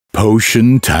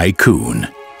Potion Tycoon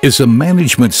is a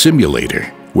management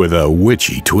simulator with a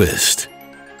witchy twist.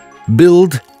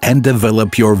 Build and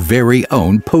develop your very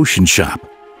own potion shop.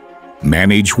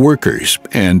 Manage workers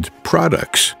and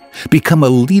products. Become a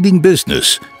leading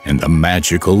business in the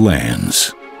magical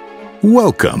lands.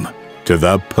 Welcome to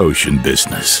the potion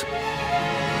business.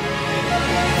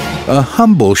 A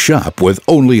humble shop with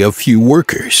only a few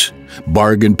workers,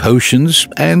 bargain potions,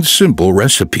 and simple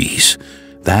recipes.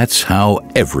 That's how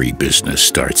every business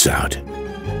starts out.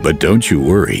 But don't you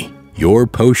worry, your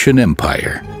potion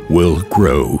empire will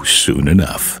grow soon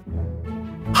enough.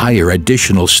 Hire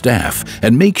additional staff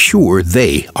and make sure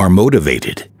they are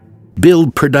motivated.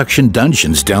 Build production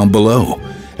dungeons down below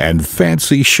and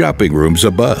fancy shopping rooms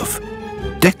above.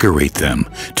 Decorate them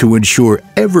to ensure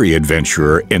every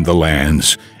adventurer in the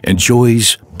lands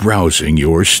enjoys browsing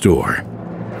your store.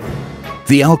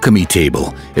 The alchemy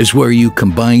table is where you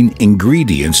combine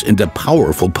ingredients into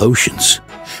powerful potions.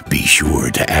 Be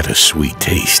sure to add a sweet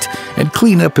taste and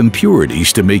clean up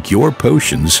impurities to make your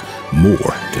potions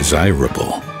more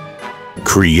desirable.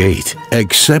 Create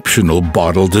exceptional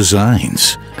bottle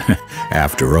designs.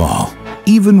 After all,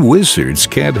 even wizards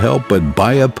can't help but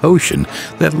buy a potion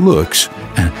that looks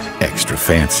extra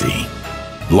fancy.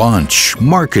 Launch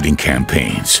marketing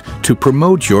campaigns to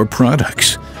promote your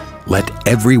products. Let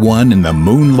everyone in the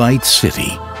Moonlight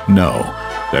City know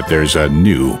that there's a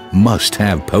new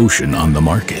must-have potion on the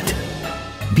market.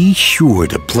 Be sure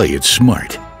to play it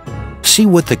smart. See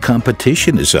what the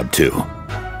competition is up to.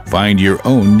 Find your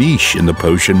own niche in the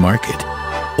potion market,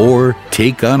 or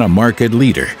take on a market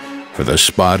leader for the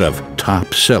spot of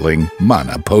top-selling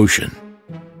mana potion.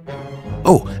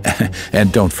 Oh,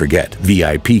 and don't forget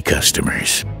VIP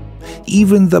customers.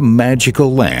 Even the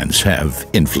magical lands have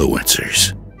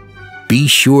influencers. Be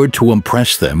sure to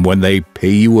impress them when they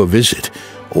pay you a visit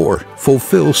or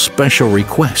fulfill special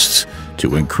requests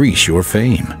to increase your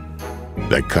fame.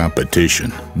 The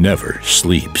competition never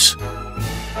sleeps.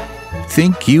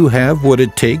 Think you have what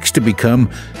it takes to become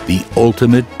the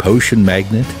ultimate potion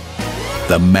magnet?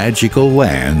 The magical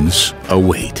lands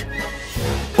await.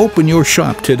 Open your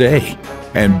shop today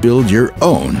and build your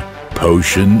own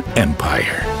potion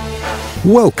empire.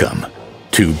 Welcome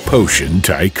to Potion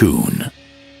Tycoon.